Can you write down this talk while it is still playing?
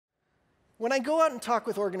When I go out and talk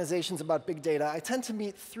with organizations about big data, I tend to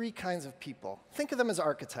meet three kinds of people. Think of them as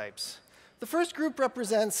archetypes. The first group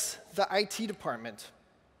represents the IT department,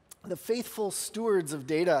 the faithful stewards of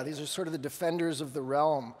data. These are sort of the defenders of the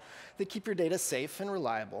realm. They keep your data safe and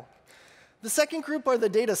reliable. The second group are the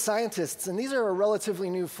data scientists, and these are a relatively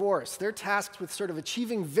new force. They're tasked with sort of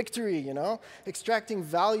achieving victory, extracting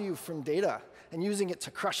value from data and using it to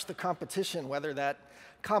crush the competition, whether that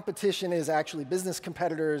competition is actually business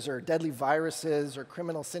competitors or deadly viruses or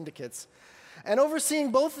criminal syndicates. And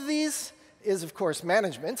overseeing both of these is, of course,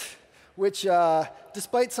 management, which,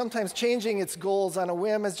 despite sometimes changing its goals on a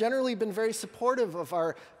whim, has generally been very supportive of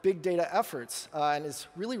our big data efforts and is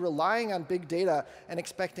really relying on big data and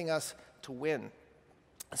expecting us to win.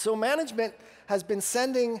 So management has been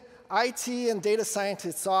sending IT and data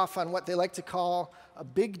scientists off on what they like to call a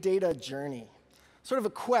big data journey, sort of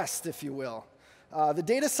a quest, if you will. The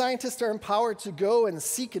data scientists are empowered to go and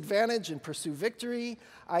seek advantage and pursue victory.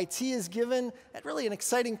 IT is given really an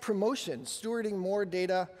exciting promotion, stewarding more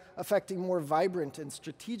data, affecting more vibrant and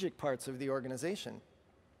strategic parts of the organization.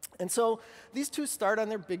 And so these two start on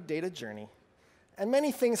their big data journey. And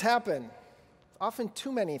many things happen, often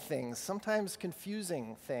too many things, sometimes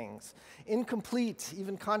confusing things, incomplete,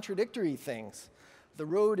 even contradictory things. The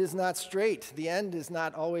road is not straight. The end is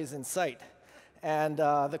not always in sight. And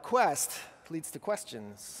the quest leads to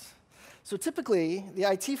questions. So typically, the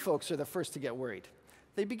IT folks are the first to get worried.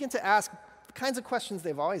 They begin to ask the kinds of questions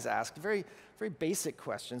they've always asked, very, very basic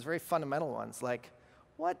questions, very fundamental ones, like,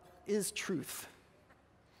 what is truth?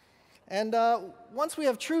 And once we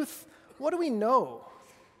have truth, what do we know?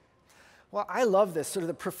 Well, I love this. Sort of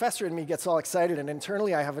the professor in me gets all excited, and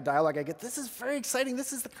internally I have a dialogue. I get, this is very exciting.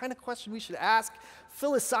 This is the kind of question we should ask.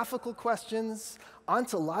 Philosophical questions,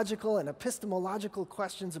 ontological and epistemological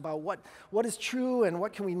questions about what is true and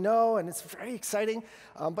what can we know, and it's very exciting.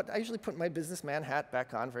 But I usually put my businessman hat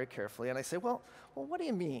back on very carefully, and I say, well, what do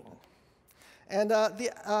you mean? And the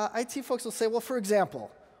IT folks will say, well, for example,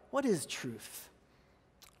 what is truth?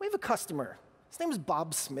 We have a customer. His name is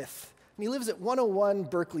Bob Smith, and he lives at 101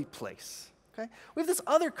 Berkeley Place. Okay? We have this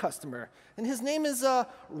other customer, and his name is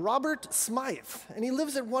Robert Smythe, and he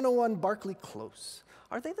lives at 101 Barclay Close.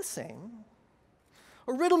 Are they the same?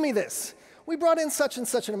 Or riddle me this. We brought in such and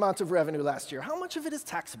such an amount of revenue last year. How much of it is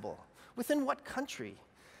taxable? Within what country?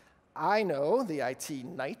 I know, the IT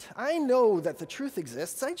knight, I know that the truth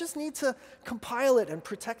exists. I just need to compile it and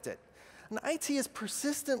protect it. And IT is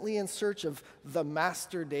persistently in search of the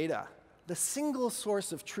master data, the single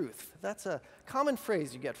source of truth. That's a common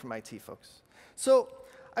phrase you get from IT folks. So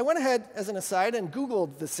I went ahead, as an aside, and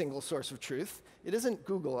Googled the single source of truth. It isn't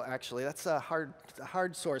Google, actually. That's a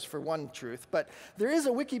hard source for one truth. But there is a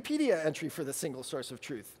Wikipedia entry for the single source of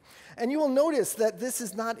truth. And you will notice that this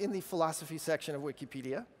is not in the philosophy section of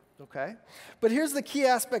Wikipedia. Okay? But here's the key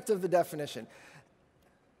aspect of the definition.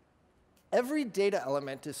 Every data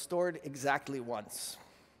element is stored exactly once.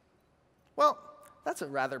 Well, that's a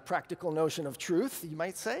rather practical notion of truth, you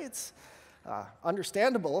might say. It's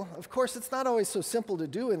understandable. Of course, it's not always so simple to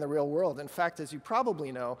do in the real world. In fact, as you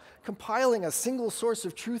probably know, compiling a single source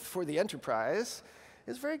of truth for the enterprise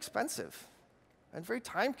is very expensive and very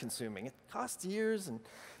time-consuming. It costs years and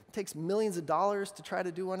it takes millions of dollars to try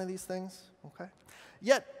to do one of these things. Okay?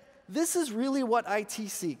 Yet, this is really what IT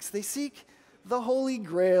seeks. They seek the holy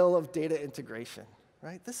grail of data integration.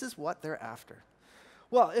 Right? This is what they're after.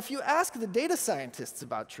 Well, if you ask the data scientists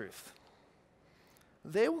about truth,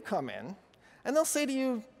 they will come in and they'll say to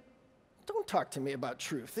you, don't talk to me about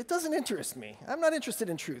truth. It doesn't interest me. I'm not interested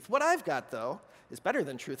in truth. What I've got, though, is better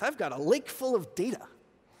than truth. I've got a lake full of data.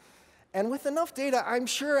 And with enough data, I'm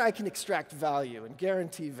sure I can extract value and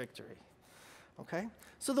guarantee victory. Okay?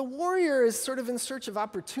 So the warrior is sort of in search of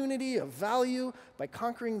opportunity, of value, by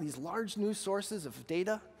conquering these large new sources of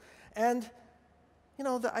data. And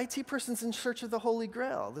the IT person's in search of the Holy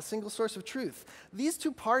Grail, the single source of truth. These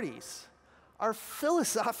two parties are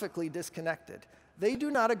philosophically disconnected. They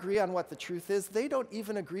do not agree on what the truth is. They don't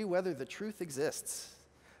even agree whether the truth exists.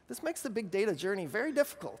 This makes the big data journey very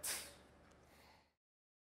difficult.